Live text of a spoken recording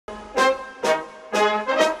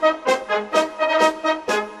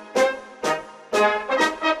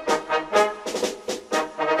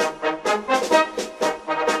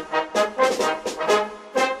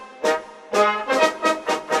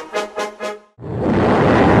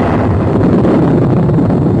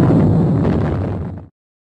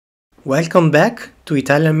Welcome back to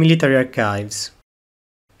Italian Military Archives.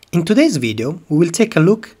 In today's video, we will take a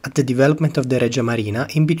look at the development of the Regia Marina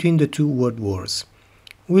in between the two world wars.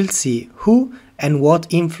 We'll see who and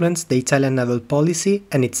what influenced the Italian naval policy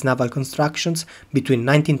and its naval constructions between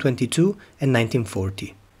 1922 and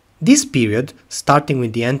 1940. This period, starting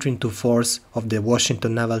with the entry into force of the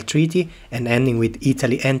Washington Naval Treaty and ending with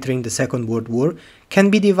Italy entering the Second World War,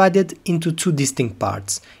 can be divided into two distinct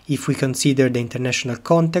parts if we consider the international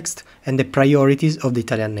context and the priorities of the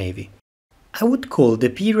Italian Navy. I would call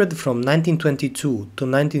the period from 1922 to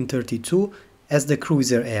 1932 as the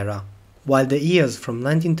cruiser era, while the years from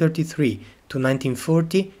 1933 to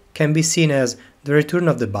 1940 can be seen as the return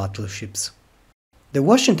of the battleships. The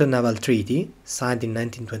Washington Naval Treaty, signed in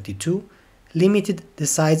 1922, limited the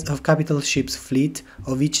size of capital ships' fleet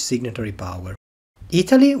of each signatory power.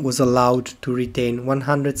 Italy was allowed to retain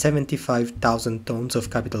 175,000 tons of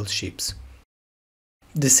capital ships,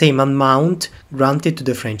 the same amount granted to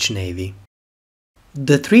the French Navy.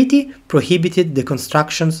 The treaty prohibited the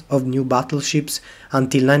constructions of new battleships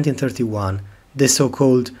until 1931, the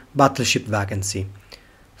so-called battleship vacancy.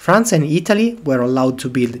 France and Italy were allowed to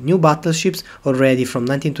build new battleships already from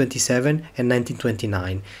 1927 and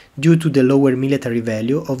 1929 due to the lower military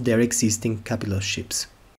value of their existing capital ships.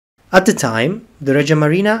 At the time, the Regia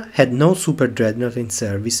Marina had no super dreadnought in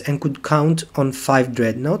service and could count on 5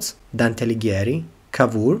 dreadnoughts: Dante Alighieri,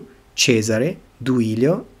 Cavour, Cesare,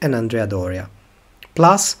 Duilio and Andrea Doria,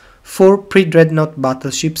 plus 4 pre-dreadnought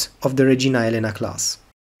battleships of the Regina Elena class.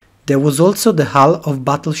 There was also the hull of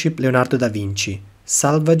battleship Leonardo da Vinci,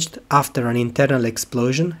 salvaged after an internal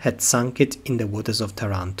explosion had sunk it in the waters of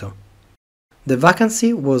Taranto. The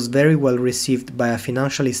vacancy was very well received by a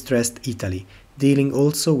financially stressed Italy, dealing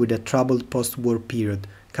also with a troubled post-war period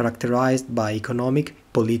characterized by economic,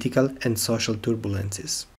 political and social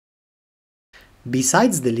turbulences.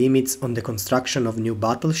 Besides the limits on the construction of new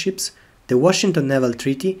battleships, the Washington Naval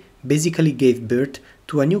Treaty basically gave birth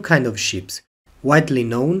to a new kind of ships, widely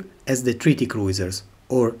known as the treaty cruisers,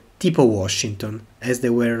 or Tipo Washington, as they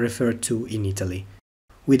were referred to in Italy,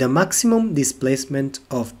 with a maximum displacement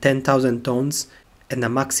of 10,000 tons and a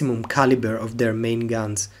maximum caliber of their main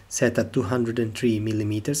guns set at 203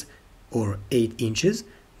 mm or 8 inches.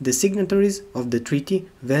 The signatories of the treaty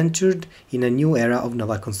ventured in a new era of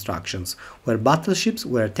naval constructions, where battleships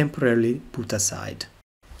were temporarily put aside.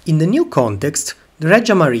 In the new context, the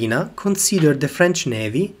Regia Marina considered the French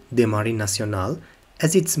Navy, the Marine Nationale,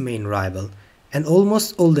 as its main rival, and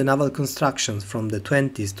almost all the naval constructions from the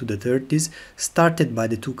 20s to the 30s started by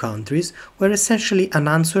the two countries were essentially an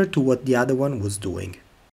answer to what the other one was doing.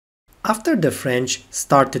 After the French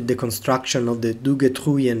started the construction of the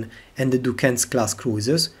Duguay-Trouin and the Duquesne class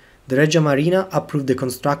cruisers, the Regia Marina approved the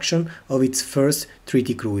construction of its first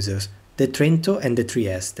treaty cruisers, the Trentom and the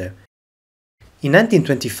Trieste. In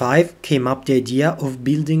 1925 came up the idea of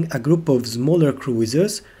building a group of smaller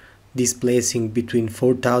cruisers displacing between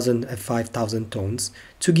 4,000 and 5,000 tons,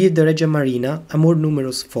 to give the Regia Marina a more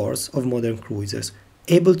numerous force of modern cruisers,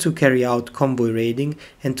 able to carry out convoy raiding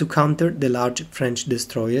and to counter the large French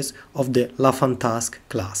destroyers of the La Fantasque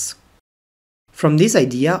class. From this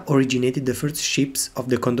idea originated the first ships of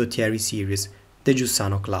the Condottieri series, the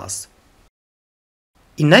Giussano class.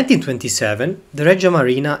 In 1927, the Regia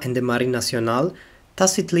Marina and the Marine Nationale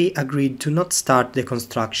tacitly agreed to not start the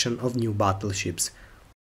construction of new battleships.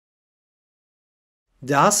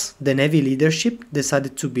 Thus, the Navy leadership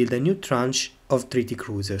decided to build a new tranche of treaty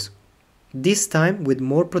cruisers, this time with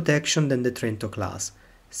more protection than the Trentom class,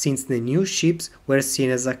 since the new ships were seen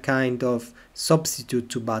as a kind of substitute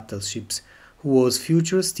to battleships, whose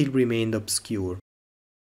future still remained obscure.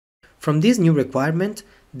 From this new requirement,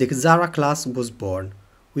 the Zara class was born,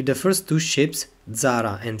 with the first 2 ships,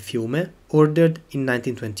 Zara and Fiume, ordered in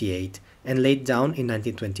 1928 and laid down in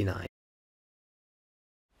 1929.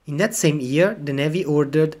 In that same year, the Navy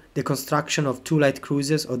ordered the construction of 2 light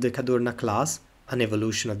cruisers of the Cadorna class, an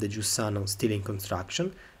evolution of the Giussano still in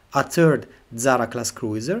construction, a 3rd Zara class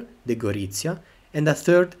cruiser, the Gorizia, and a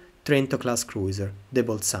 3rd Trentom class cruiser, the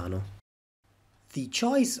Bolzano. The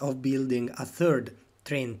choice of building a 3rd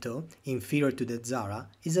Trentom, inferior to the Zara,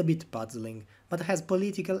 is a bit puzzling, but has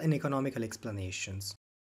political and economical explanations.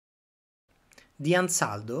 The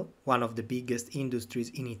Ansaldo, one of the biggest industries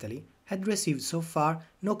in Italy, had received so far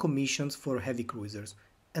no commissions for heavy cruisers,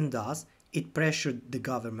 and thus it pressured the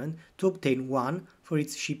government to obtain one for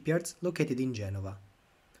its shipyards located in Genova.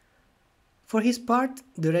 For his part,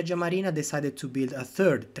 the Regia Marina decided to build a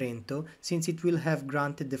 3rd Trentom, since it will have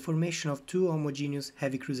granted the formation of 2 homogeneous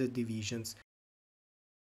heavy cruiser divisions,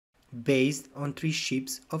 based on 3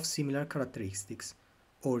 ships of similar characteristics,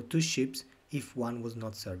 or 2 ships if one was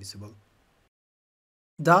not serviceable.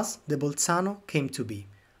 Thus, the Bolzano came to be,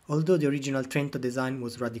 although the original Trentom design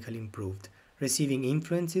was radically improved, receiving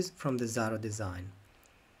influences from the Zara design.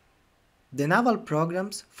 The naval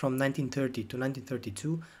programs from 1930 to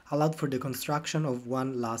 1932 allowed for the construction of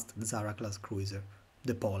one last Zara-class cruiser,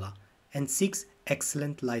 the Pola, and 6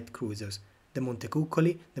 excellent light cruisers, the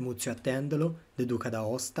Montecuccoli, the Muzio Attendolo, the Duca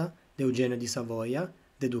d'Aosta, the Eugenio di Savoia,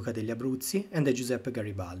 the Duca degli Abruzzi, and the Giuseppe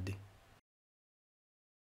Garibaldi.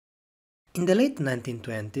 In the late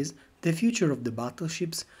 1920s, the future of the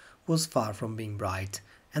battleships was far from being bright,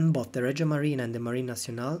 and both the Regia Marina and the Marine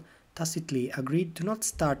Nationale tacitly agreed to not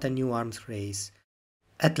start a new arms race,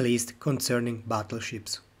 at least concerning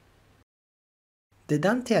battleships. The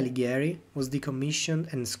Dante Alighieri was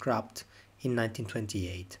decommissioned and scrapped in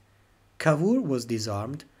 1928. Cavour was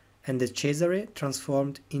disarmed, and the Cesare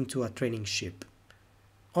transformed into a training ship.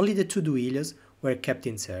 Only the 2 Duilios were kept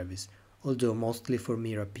in service, although mostly for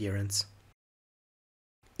mere appearance.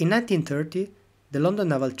 In 1930, the London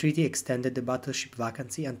Naval Treaty extended the battleship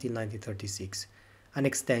vacancy until 1936, an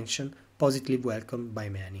extension positively welcomed by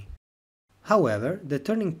many. However, the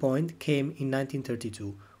turning point came in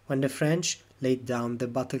 1932, when the French laid down the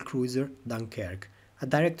battlecruiser Dunkirk, a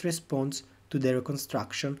direct response to the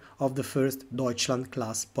reconstruction of the first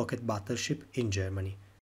Deutschland-class pocket battleship in Germany.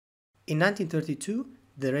 In 1932,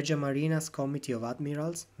 the Regia Marina's Committee of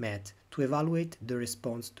Admirals met to evaluate the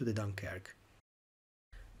response to the Dunkirk.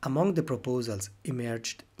 Among the proposals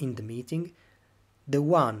emerged in the meeting, the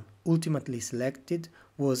one ultimately selected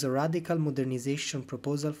was a radical modernization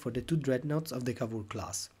proposal for the 2 dreadnoughts of the Cavour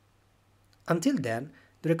class. Until then,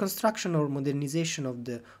 the reconstruction or modernization of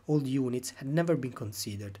the old units had never been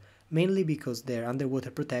considered, mainly because their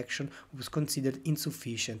underwater protection was considered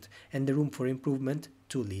insufficient and the room for improvement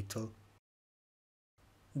too little.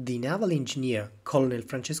 The naval engineer, Colonel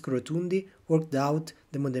Francesco Rotundi, worked out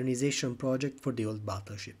the modernization project for the old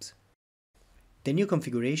battleships. The new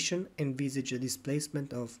configuration envisaged a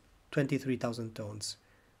displacement of 23,000 tons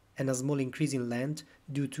and a small increase in length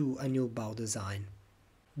due to a new bow design.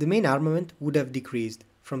 The main armament would have decreased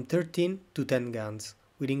from 13 to 10 guns,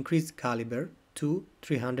 with increased caliber to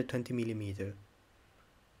 320 mm.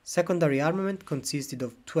 Secondary armament consisted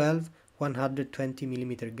of 12 120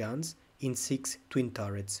 mm guns in 6 twin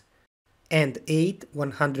turrets, and 8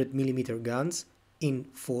 100 mm guns in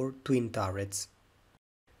 4 twin turrets.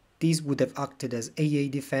 These would have acted as AA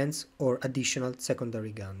defense or additional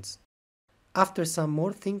secondary guns. After some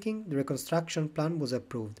more thinking, the reconstruction plan was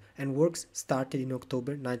approved and works started in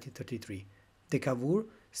October 1933. The Cavour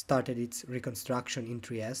started its reconstruction in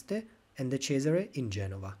Trieste and the Cesare in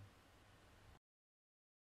Genova.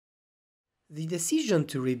 The decision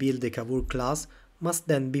to rebuild the Cavour class must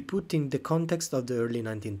then be put in the context of the early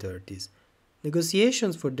 1930s.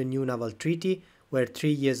 Negotiations for the new naval treaty were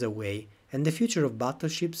 3 years away, and the future of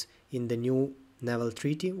battleships in the new naval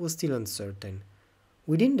treaty was still uncertain.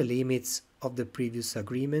 Within the limits of the previous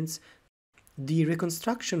agreements, the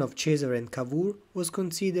reconstruction of Cesare and Cavour was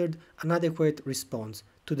considered an adequate response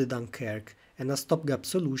to the Dunkirk and a stopgap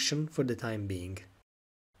solution for the time being.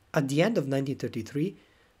 At the end of 1933,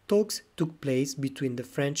 talks took place between the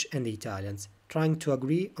French and the Italians, trying to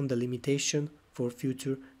agree on the limitation for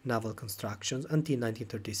future naval constructions until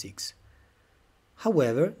 1936.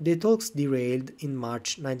 However, the talks derailed in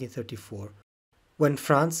March 1934, when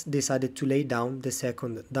France decided to lay down the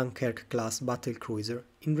second Dunkirk-class battlecruiser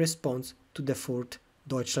in response to the fourth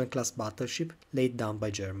Deutschland-class battleship laid down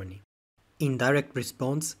by Germany. In direct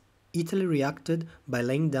response, Italy reacted by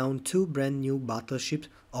laying down 2 brand new battleships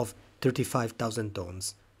of 35,000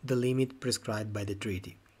 tons, the limit prescribed by the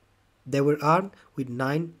treaty. They were armed with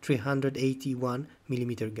 9 381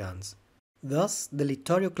 mm guns. Thus, the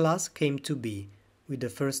Littorio class came to be, with the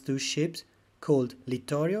first 2 ships called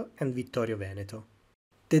Littorio and Vittorio Veneto.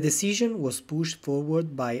 The decision was pushed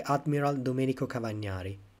forward by Admiral Domenico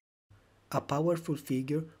Cavagnari, a powerful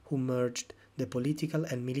figure who merged the political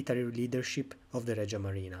and military leadership of the Regia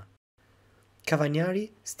Marina.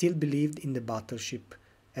 Cavagnari still believed in the battleship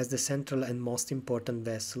as the central and most important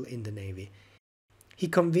vessel in the navy. He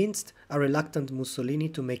convinced a reluctant Mussolini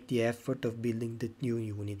to make the effort of building the new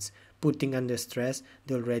units, putting under stress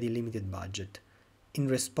the already limited budget. In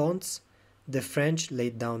response, the French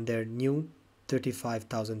laid down their new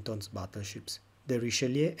 35,000 tons battleships, the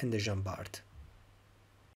Richelieu and the Jean Bart.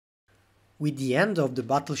 With the end of the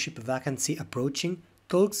battleship vacancy approaching,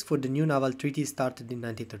 talks for the new naval treaty started in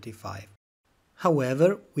 1935.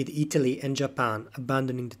 However, with Italy and Japan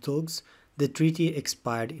abandoning the talks, the treaty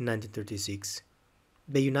expired in 1936.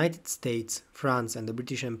 The United States, France and the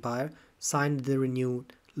British Empire signed the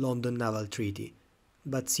renewed London Naval Treaty,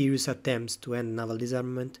 but serious attempts to end naval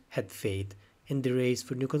disarmament had failed, and the race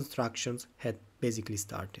for new constructions had basically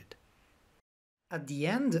started. At the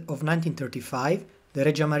end of 1935, the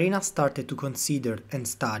Regia Marina started to consider and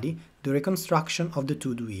study the reconstruction of the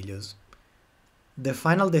two Duilios. The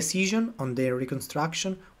final decision on their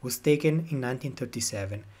reconstruction was taken in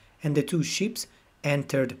 1937, and the two ships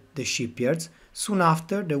entered the shipyards soon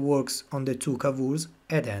after the works on the two Cavours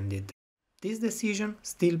had ended. This decision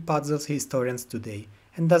still puzzles historians today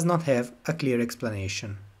and does not have a clear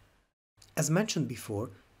explanation. As mentioned before,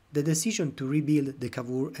 the decision to rebuild the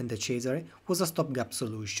Cavour and the Cesare was a stopgap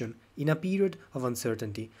solution in a period of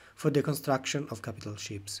uncertainty for the construction of capital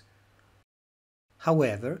ships.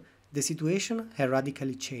 However, the situation had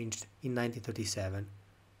radically changed in 1937.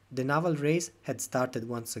 The naval race had started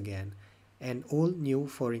once again, and all new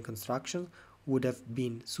foreign constructions would have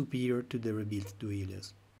been superior to the rebuilt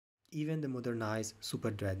Duilios, even the modernized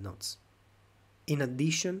super dreadnoughts. In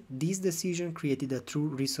addition, this decision created a true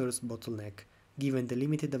resource bottleneck, given the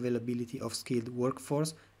limited availability of skilled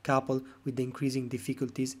workforce coupled with the increasing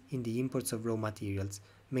difficulties in the imports of raw materials,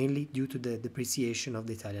 mainly due to the depreciation of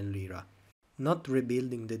the Italian lira. Not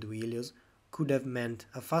rebuilding the Duilios could have meant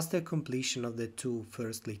a faster completion of the two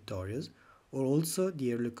first Littorios, or also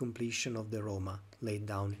the early completion of the Roma, laid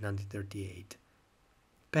down in 1938.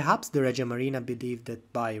 Perhaps the Regia Marina believed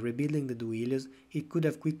that by rebuilding the Duilios it could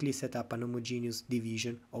have quickly set up an homogeneous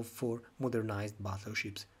division of 4 modernized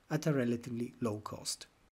battleships at a relatively low cost.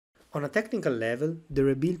 On a technical level, the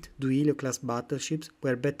rebuilt Duilio-class battleships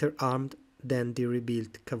were better armed than the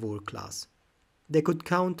rebuilt Cavour class. They could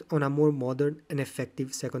count on a more modern and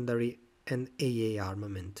effective secondary and AA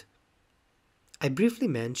armament. I briefly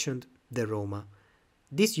mentioned the Roma.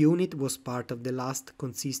 This unit was part of the last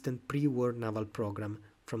consistent pre-war naval program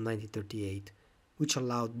from 1938, which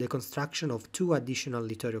allowed the construction of 2 additional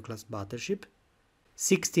Littorio-class battleships,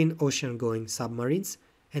 16 ocean-going submarines,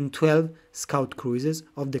 and 12 scout cruisers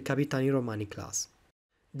of the Capitani Romani class.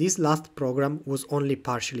 This last program was only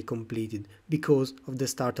partially completed because of the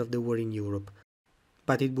start of the war in Europe,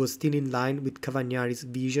 but it was still in line with Cavagnari's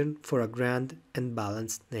vision for a grand and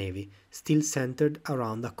balanced navy, still centered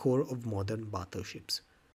around a core of modern battleships.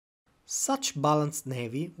 Such balanced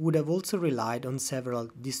navy would have also relied on several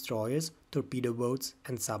destroyers, torpedo boats,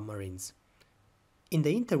 and submarines. In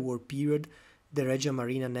the interwar period, the Regia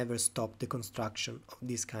Marina never stopped the construction of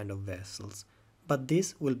these kind of vessels, but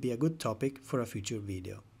this will be a good topic for a future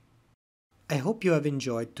video. I hope you have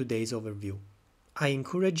enjoyed today's overview. I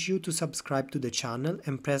encourage you to subscribe to the channel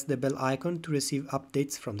and press the bell icon to receive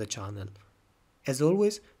updates from the channel. As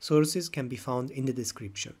always, sources can be found in the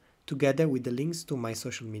description, together with the links to my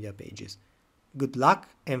social media pages. Good luck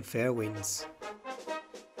and fair winds!